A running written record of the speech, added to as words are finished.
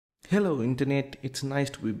Hello Internet, it's nice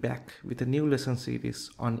to be back with a new lesson series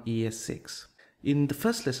on ES6. In the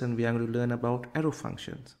first lesson we are going to learn about arrow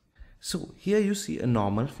functions. So here you see a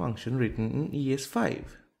normal function written in ES5.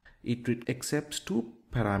 It accepts two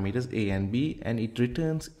parameters a and b and it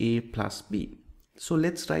returns a plus b. So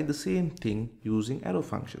let's write the same thing using arrow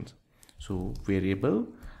functions. So variable,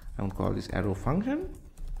 I'm going to call this arrow function.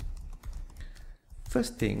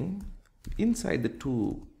 First thing, inside the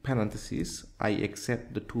two parentheses, I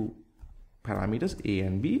accept the two parameters a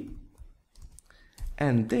and b,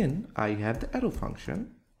 and then I have the arrow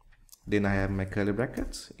function. Then I have my curly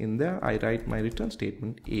brackets. In there I write my return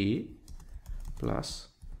statement a plus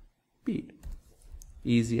b.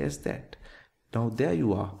 Easy as that. Now there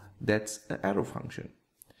you are, that's an arrow function.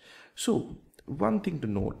 So one thing to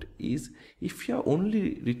note is if you are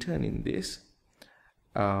only returning this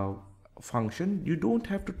function, you don't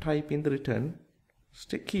have to type in the return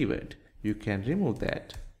keyword. You can remove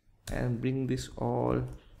that and bring this all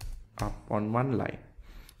up on one line.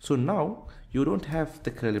 So now you don't have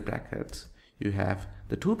the curly brackets, you have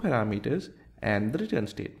the two parameters and the return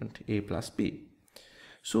statement a plus b.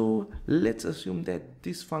 So let's assume that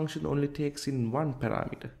this function only takes in one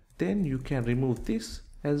parameter. Then you can remove this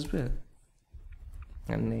as well,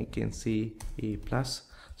 and you can see a plus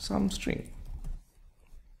some string.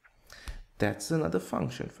 That's another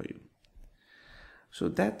function for you. So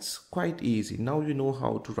that's quite easy. Now you know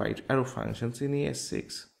how to write arrow functions in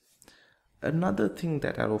ES6. Another thing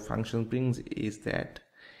that arrow function brings is that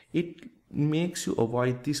it makes you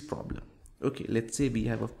avoid this problem. Okay, let's say we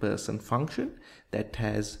have a person function that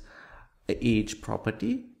has an age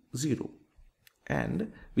property 0,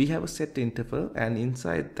 and we have a set interval, and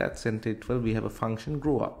inside that set interval we have a function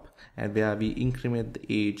grow up, and where we increment the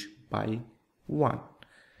age by 1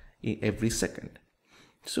 in every second.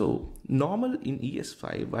 So normal in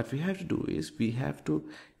ES5, what we have to do is we have to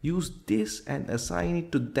use this and assign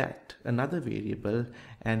it to that another variable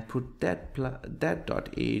and put that dot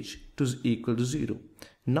age to equal to 0.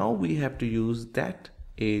 Now we have to use that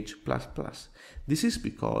age plus plus. This is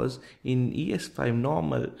because in ES5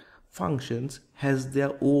 normal functions has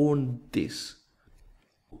their own this,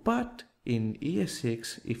 but in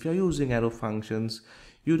ES6 if you're using arrow functions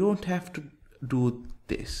you don't have to do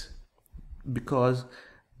this, because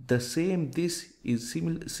the same this is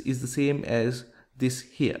the same as this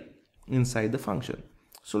here inside the function.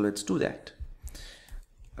 So let's do that.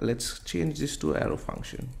 Let's change this to arrow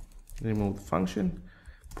function. Remove the function,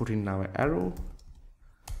 put in now an arrow,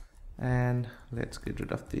 and let's get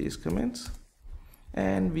rid of these comments,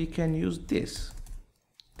 and we can use this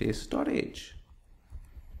dot age,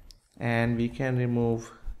 and we can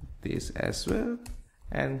remove this as well,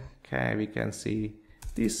 and we can see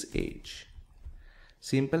this age.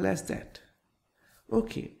 Simple as that.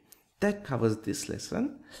 Okay, that covers this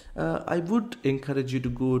lesson. I would encourage you to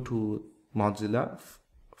go to Mozilla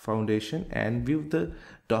Foundation and view the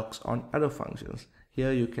docs on arrow functions.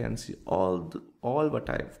 Here you can see all what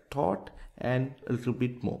I've taught and a little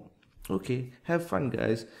bit more. Okay, have fun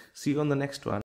guys. See you on the next one.